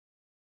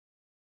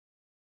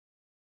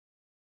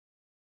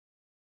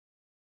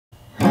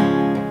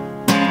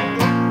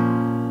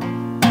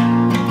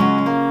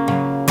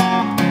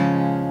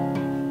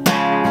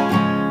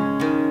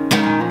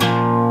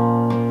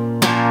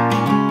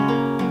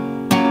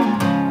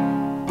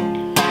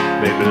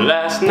Baby,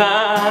 last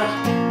night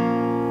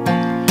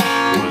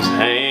was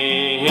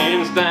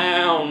hands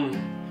down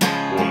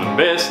one of the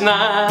best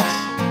nights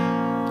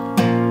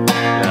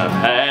I've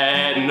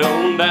had,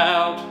 no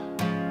doubt.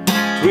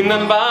 Between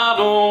that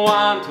bottle of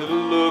wine to the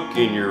look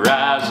in your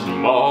eyes of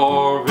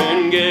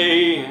Marvin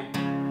Gaye,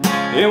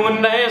 and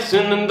we danced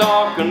in the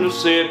dark under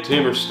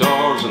September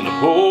stars and the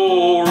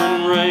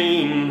pouring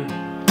rain.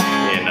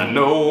 And I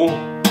know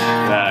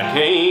that I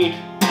can't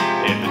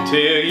ever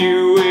tell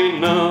you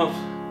enough.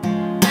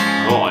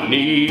 All I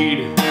need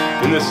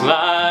in this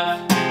life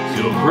is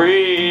your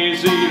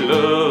crazy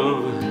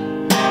love.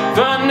 If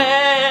I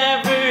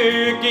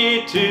never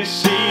get to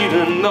see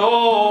the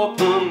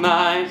northern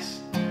lights,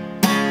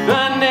 if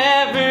I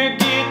never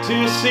get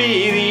to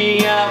see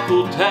the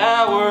Eiffel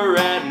Tower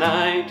at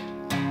night,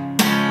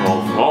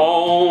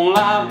 all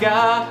I've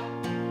got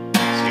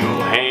is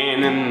your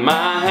hand in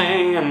my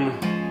hand.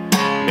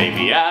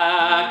 Maybe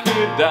I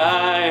could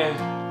die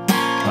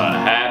a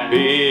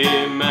happy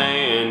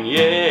man, yeah,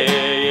 yeah.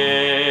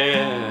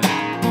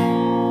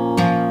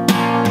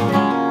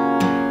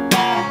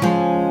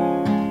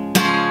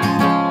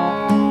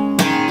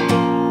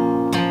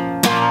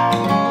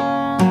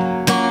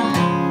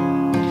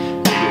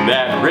 Maybe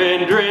that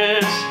red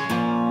dress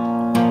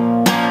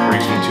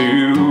brings me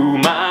to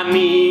my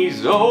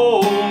knees,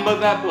 oh, but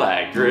that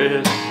black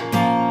dress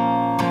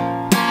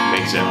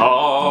makes it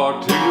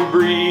hard to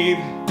breathe.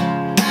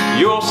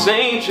 Your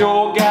saint,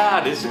 your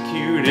goddess, the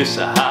cutest,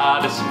 the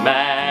hottest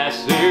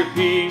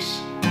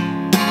masterpiece.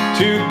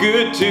 Too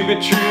good to be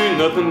true,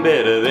 nothing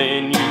better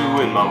than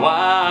you in my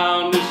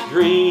wildest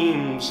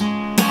dreams.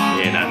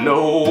 And I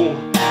know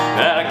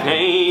that I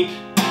can't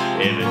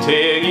ever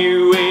tell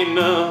you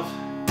enough.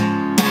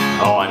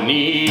 All I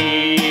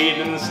need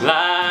in this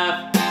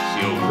life is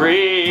your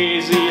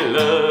crazy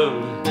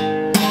love.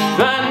 If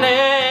I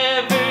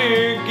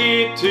never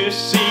get to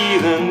see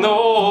the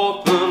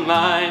northern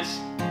lights,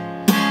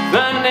 if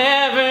I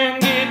never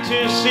get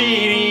to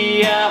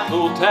see the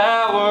Eiffel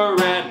Tower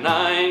at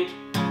night,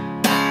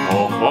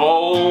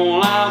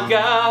 all I've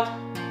got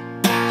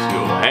is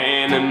your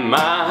hand in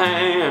my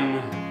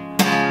hand.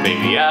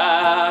 Maybe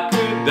I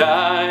could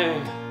die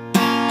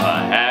a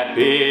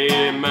happy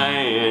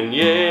man,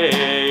 yeah,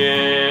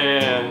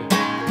 yeah.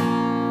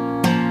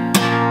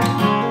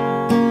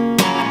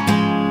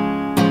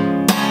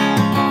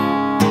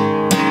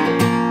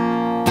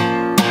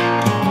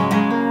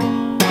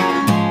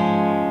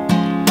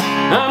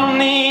 I don't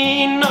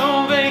need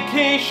no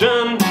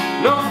vacation,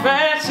 no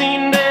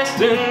fancy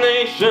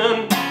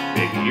destination.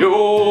 Baby,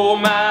 you're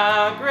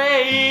my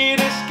great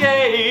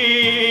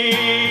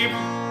escape.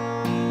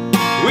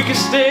 We could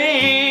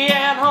stay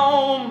at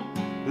home,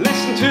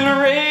 listen to the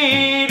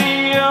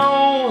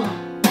radio,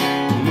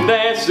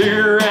 dance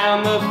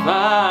around the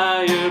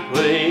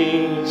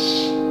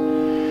fireplace.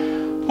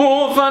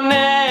 Oh, if I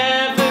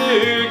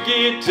never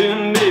get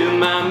to build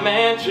my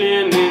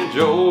mansion in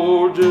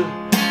Georgia,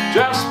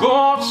 drive a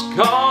sports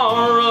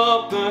car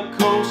up the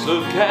coast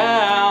of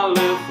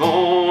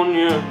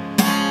California,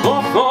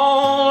 oh,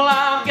 all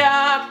I've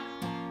got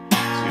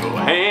is your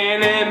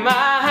hand in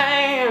my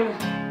hand.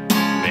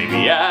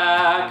 Maybe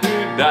I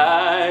could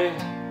die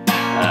a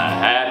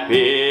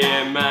happy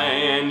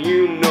man.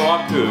 You know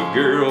I could,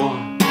 girl.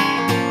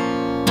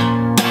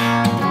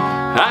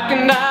 I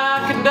can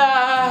die a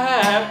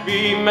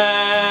happy man.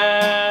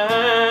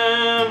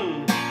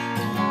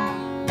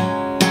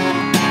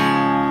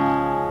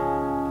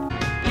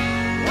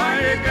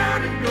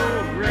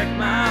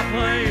 My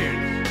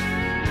plans,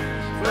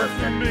 first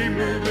to be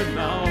moving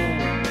on.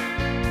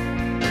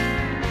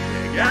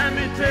 You got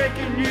me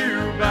taking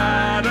you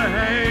by the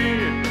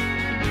hand,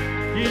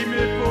 keep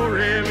me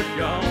forever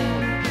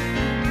gone.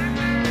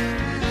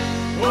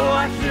 Oh,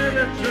 I should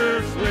have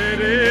just let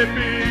it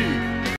be.